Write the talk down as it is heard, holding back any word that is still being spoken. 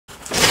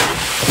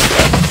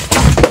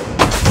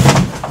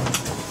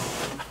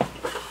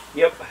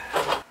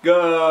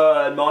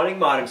Good morning,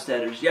 Modern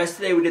Homesteaders.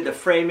 Yesterday we did the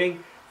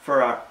framing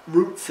for our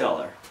root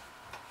cellar,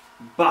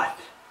 but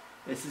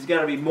this is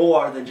going to be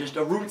more than just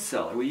a root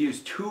cellar. We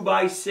use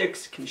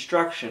 2x6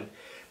 construction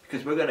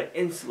because we're going to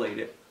insulate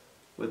it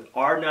with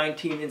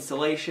R19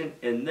 insulation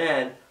and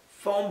then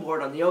foam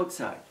board on the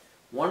outside.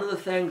 One of the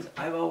things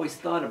I've always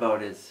thought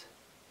about is,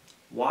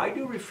 why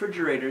do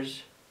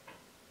refrigerators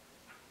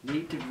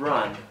need to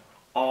run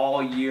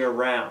all year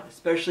round,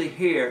 especially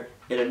here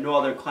in a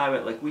northern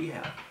climate like we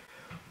have?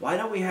 Why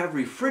don't we have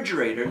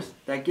refrigerators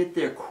that get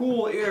their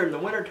cool air in the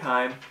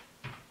wintertime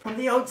from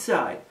the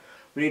outside?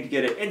 We need to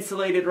get it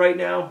insulated right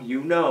now.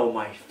 You know,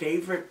 my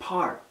favorite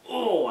part.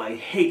 Oh, I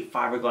hate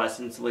fiberglass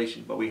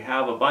insulation, but we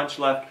have a bunch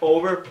left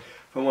over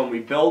from when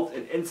we built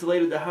and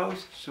insulated the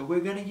house, so we're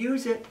going to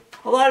use it.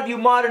 A lot of you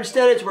modern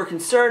homesteaders were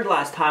concerned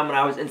last time when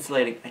I was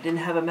insulating. I didn't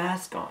have a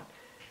mask on.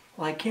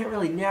 Well, I can't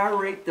really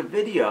narrate the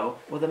video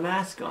with a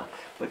mask on,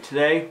 but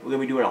today we're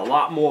going to be doing a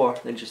lot more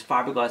than just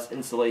fiberglass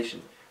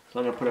insulation. So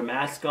I'm going to put a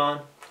mask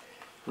on.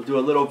 We'll do a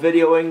little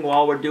videoing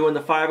while we're doing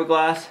the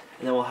fiberglass,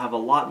 and then we'll have a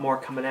lot more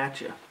coming at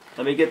you.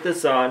 Let me get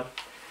this on.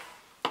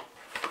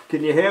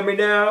 Can you hear me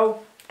now?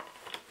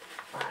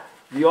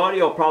 The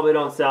audio probably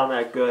don't sound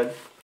that good.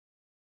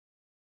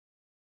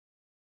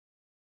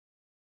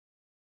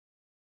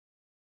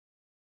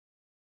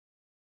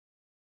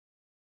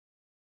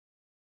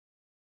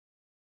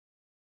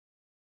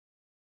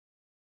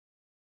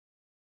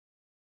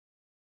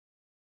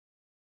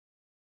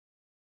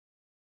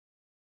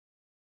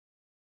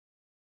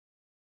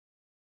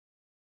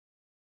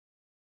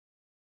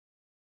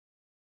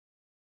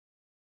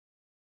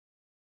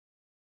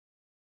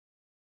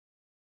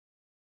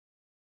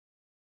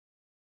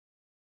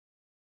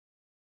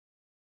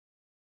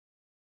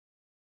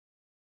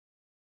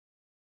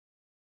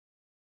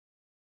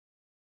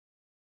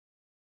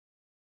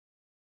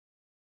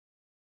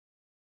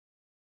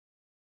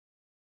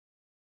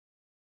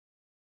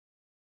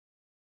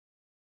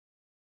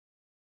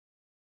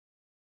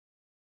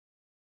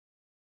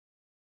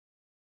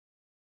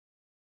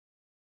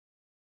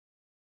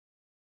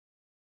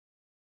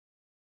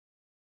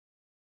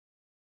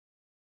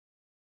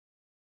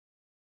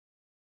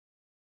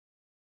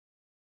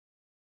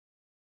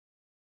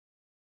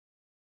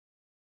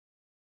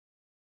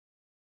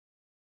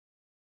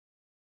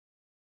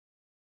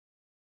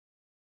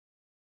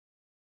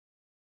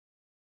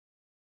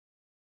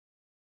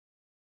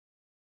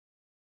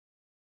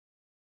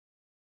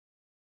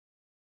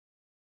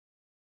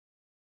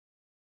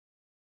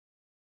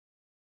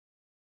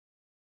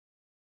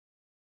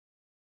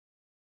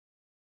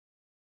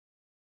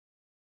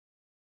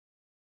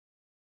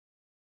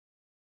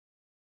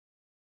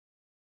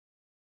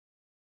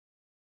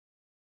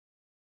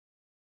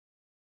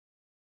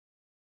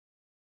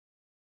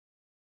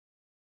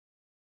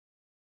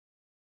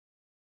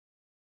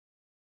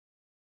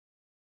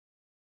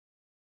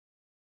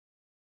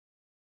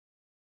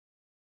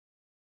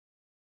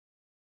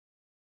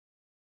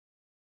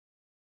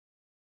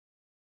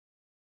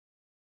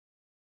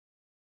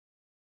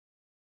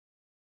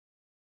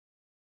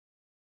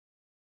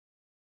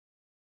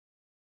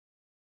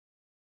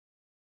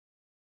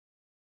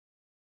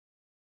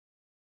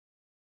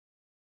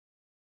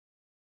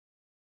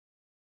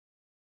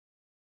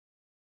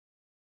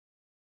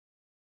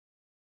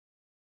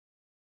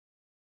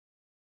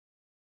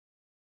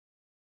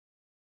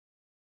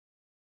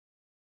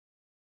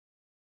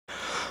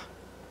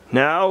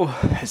 Now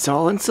it's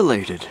all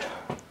insulated.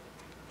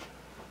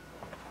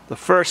 The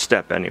first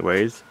step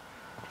anyways.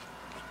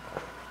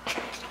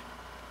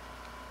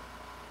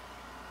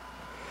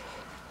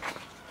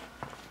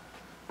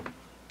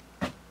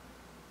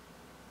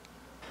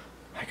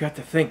 I got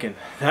to thinking,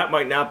 that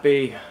might not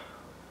be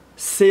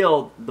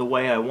sealed the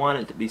way I want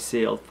it to be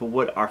sealed for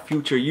what our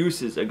future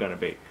uses are going to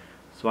be.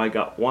 So I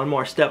got one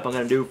more step I'm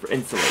going to do for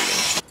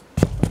insulating.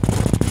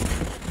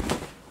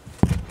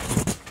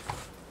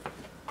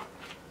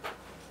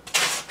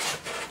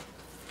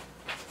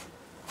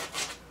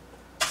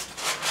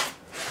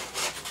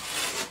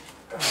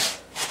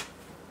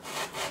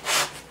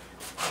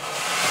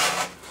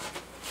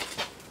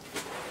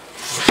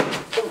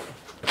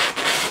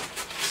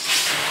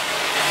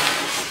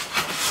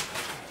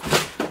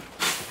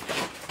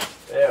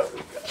 There we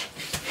go.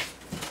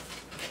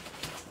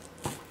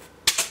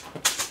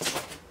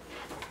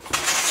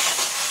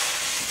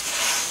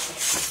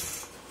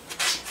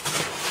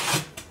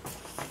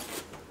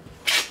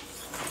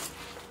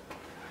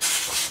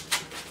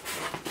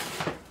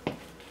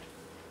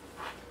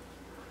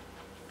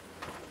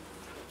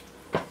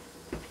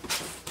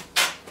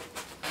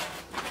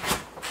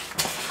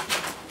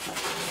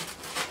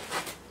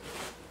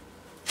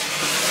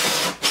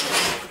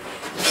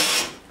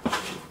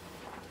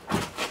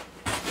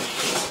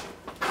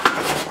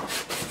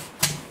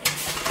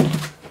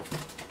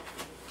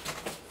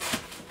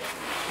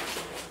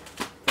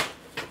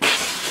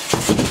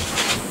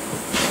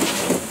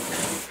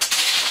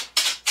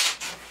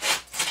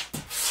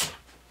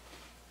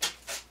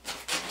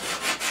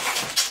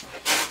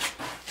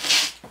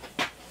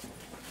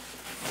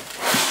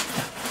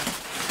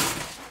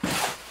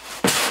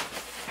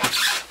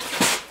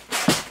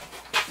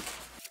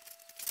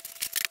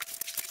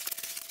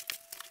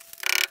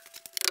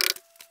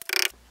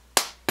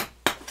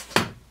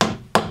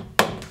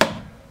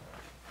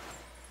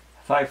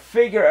 If I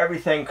figure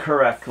everything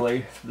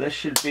correctly, this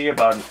should be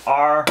about an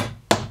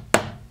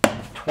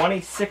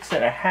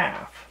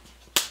R26.5.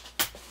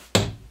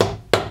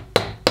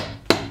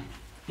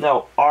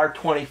 No,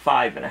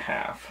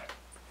 R25.5.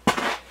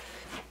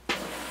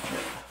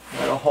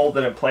 That'll hold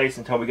it in place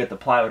until we get the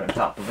plywood on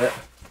top of it.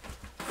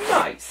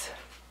 Nice.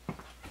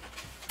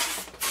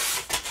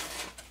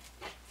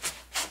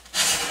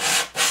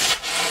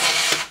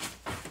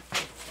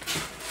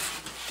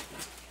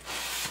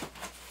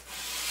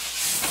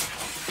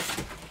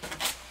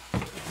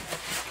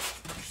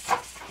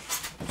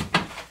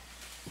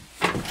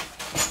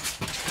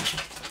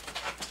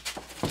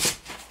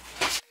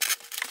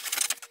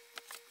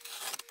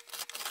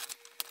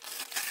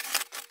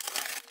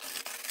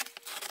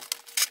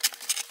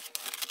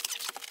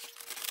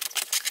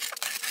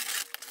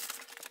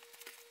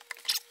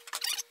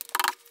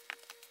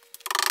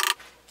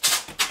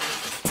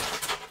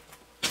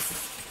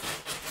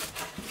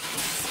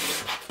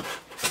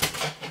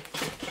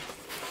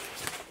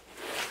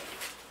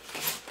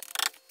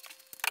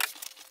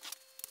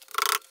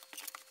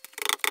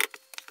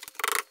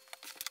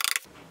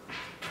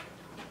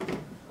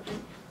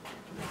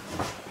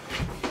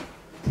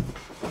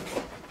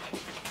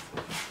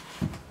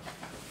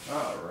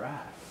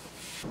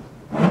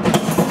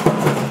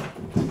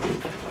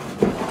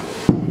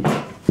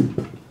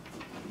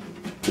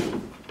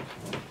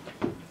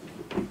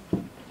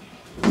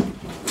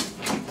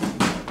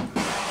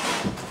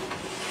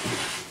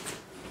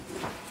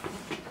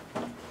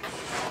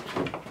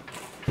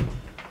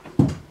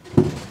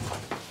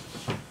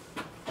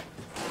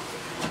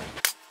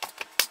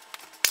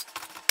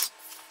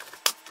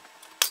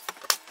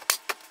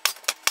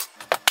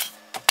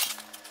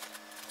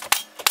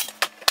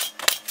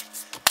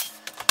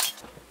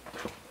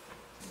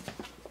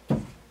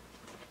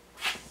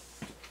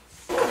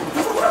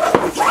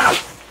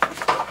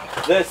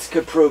 This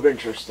could prove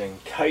interesting.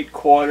 Tight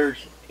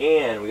quarters,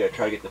 and we gotta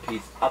try to get the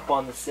piece up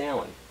on the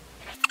ceiling.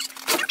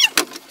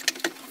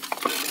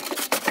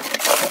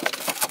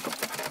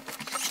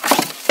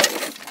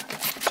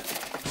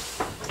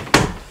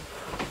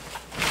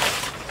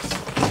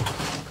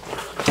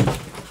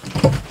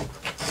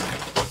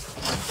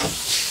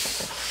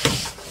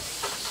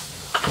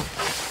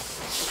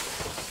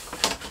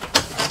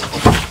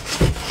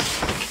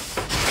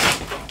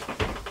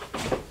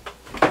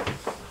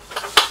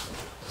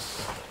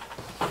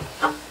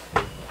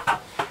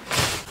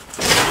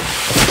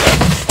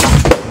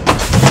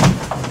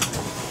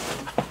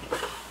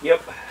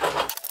 Yep.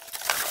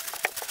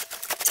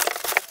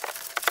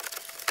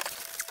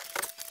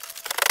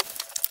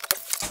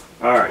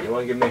 Alright, you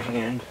want to give me a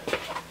hand?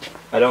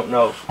 I don't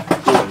know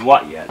doing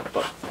what yet,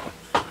 but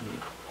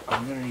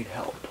I'm going to need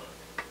help.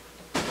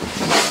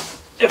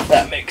 If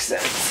that makes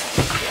sense.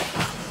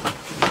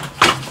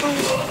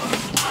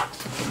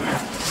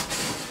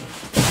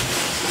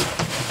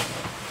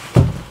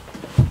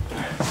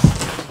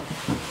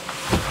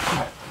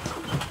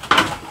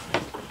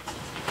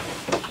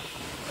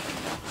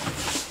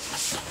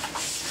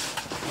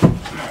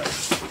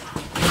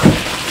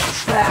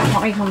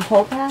 Want me to come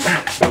hold that?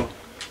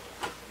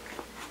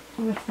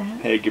 What's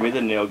that? Hey, give me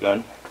the nail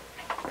gun.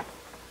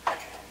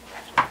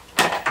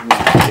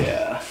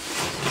 Yeah.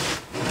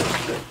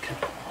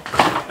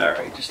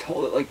 Alright, just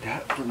hold it like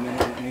that for a minute.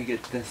 Let me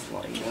get this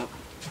lined up.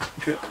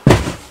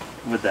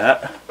 With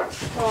that.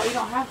 Well, you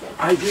don't have this.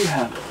 I do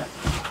have it.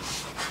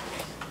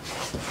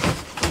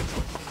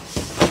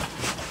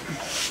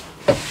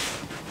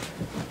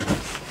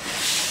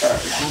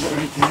 Alright, hold it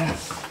right there.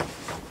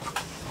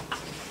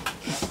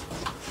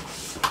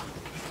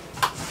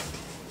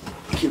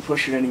 Can't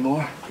push it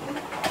anymore.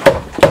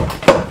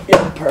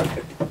 Yeah,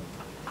 perfect.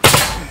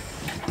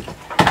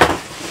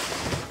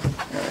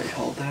 Alright,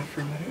 hold that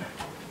for a minute.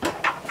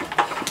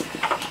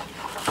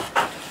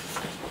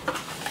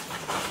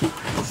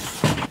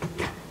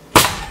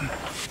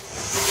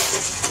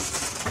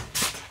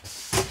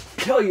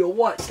 Tell you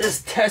what,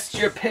 this tests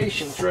your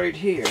patience right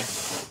here.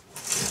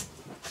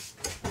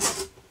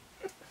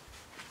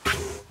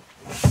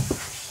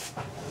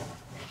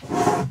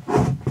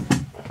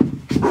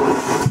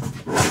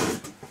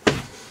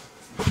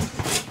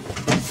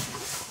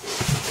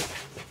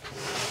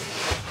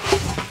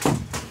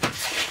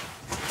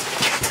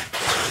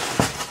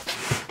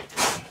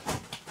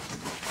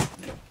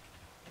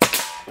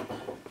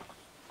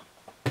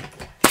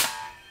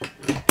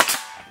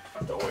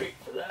 Don't wait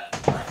for that.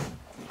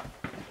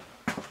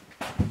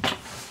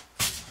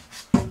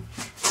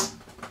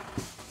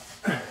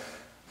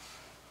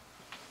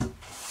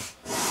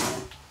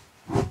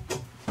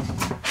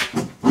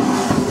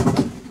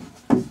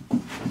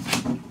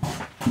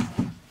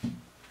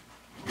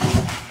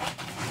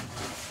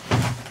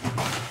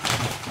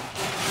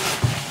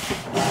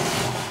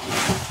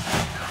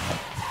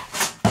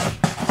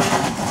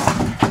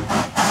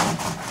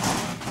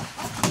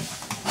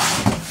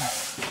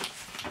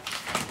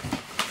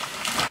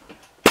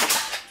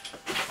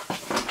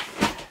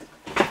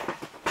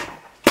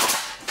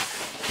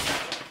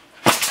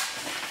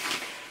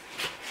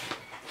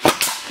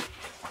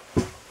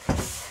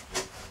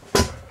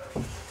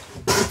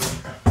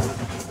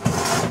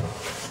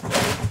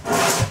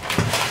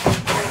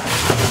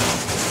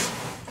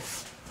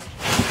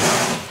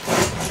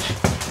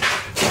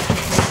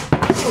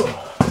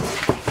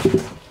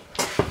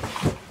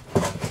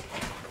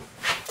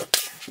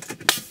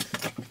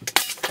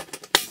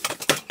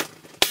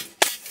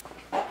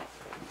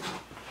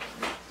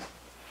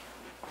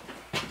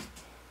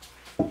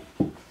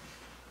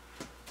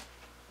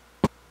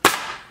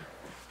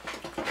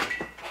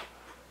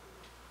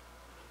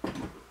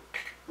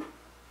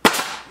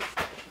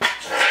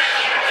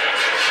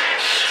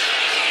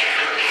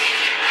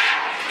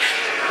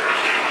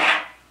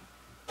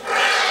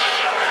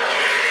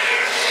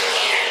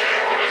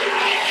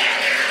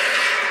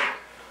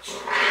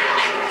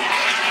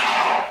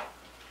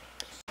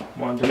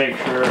 Wanted to make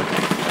sure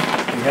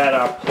we had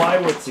our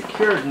plywood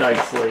secured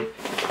nicely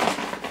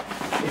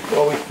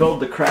before we filled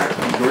the crack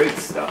with great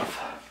stuff.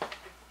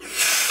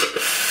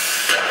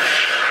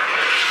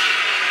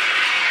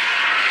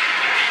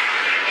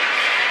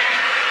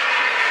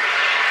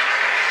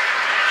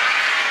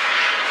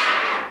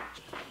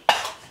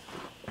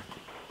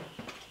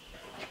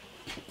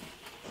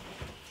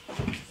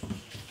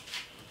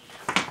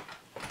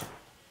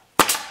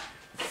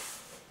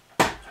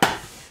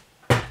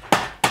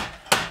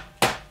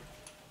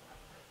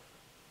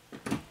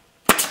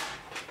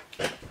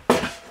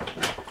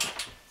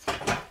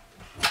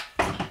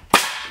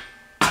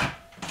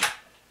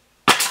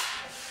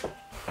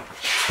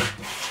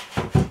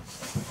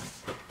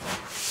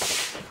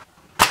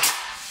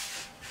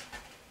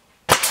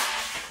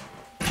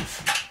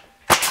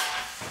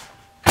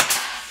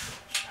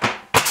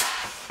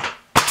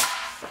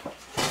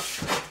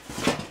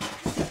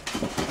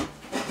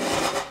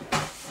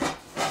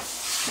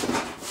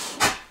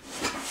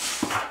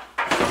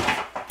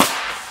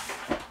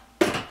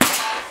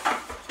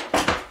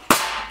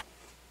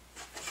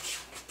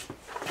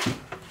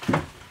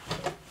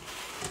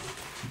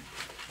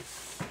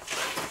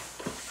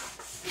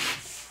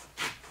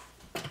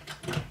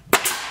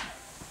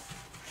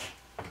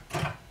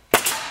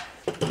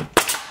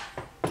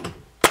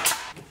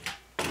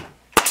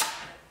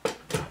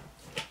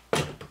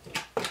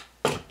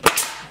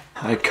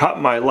 I cut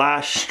my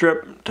last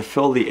strip to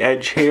fill the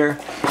edge here,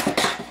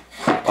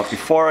 but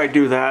before I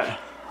do that,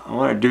 I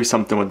want to do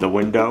something with the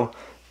window,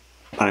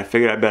 but I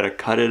figured I better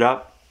cut it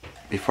up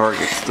before it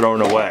gets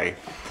thrown away.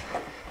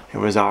 It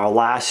was our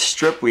last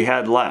strip we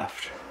had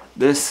left.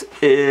 This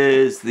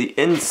is the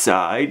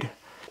inside.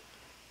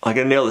 I'm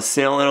gonna nail the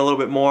ceiling a little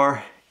bit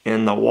more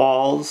in the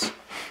walls.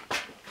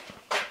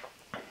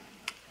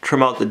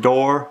 Trim out the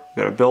door,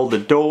 gotta build the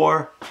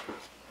door.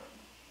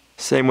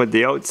 Same with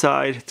the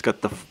outside, it's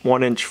got the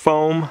 1-inch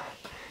foam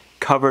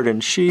covered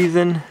in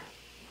sheathing.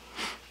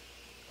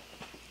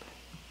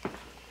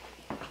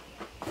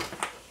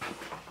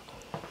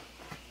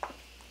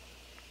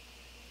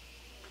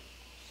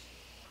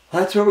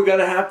 That's where we're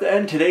gonna have to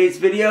end today's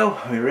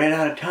video. We ran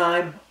out of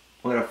time.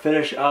 We're gonna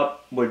finish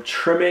up with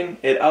trimming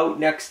it out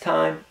next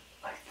time,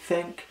 I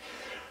think.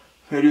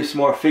 We're gonna do some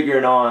more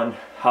figuring on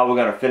how we're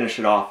gonna finish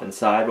it off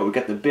inside, but we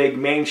got the big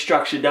main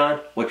structure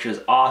done, which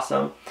is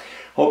awesome.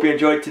 Hope you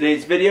enjoyed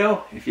today's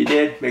video. If you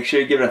did, make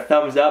sure you give it a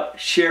thumbs up,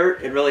 share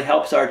it, it really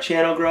helps our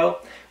channel grow.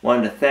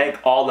 Wanted to thank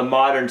all the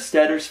Modern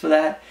Steaders for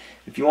that.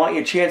 If you want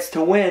your chance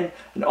to win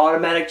an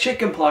automatic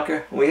chicken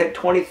plucker, when we hit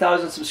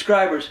 20,000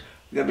 subscribers,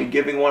 we're gonna be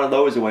giving one of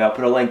those away. I'll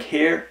put a link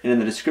here and in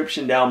the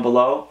description down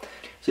below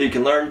so you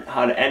can learn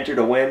how to enter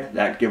to win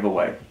that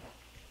giveaway.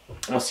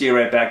 We'll see you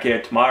right back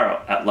here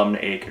tomorrow at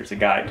Lumnah Acres, a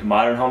guide to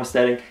modern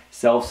homesteading,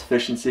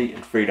 self-sufficiency,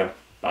 and freedom.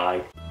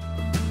 Bye.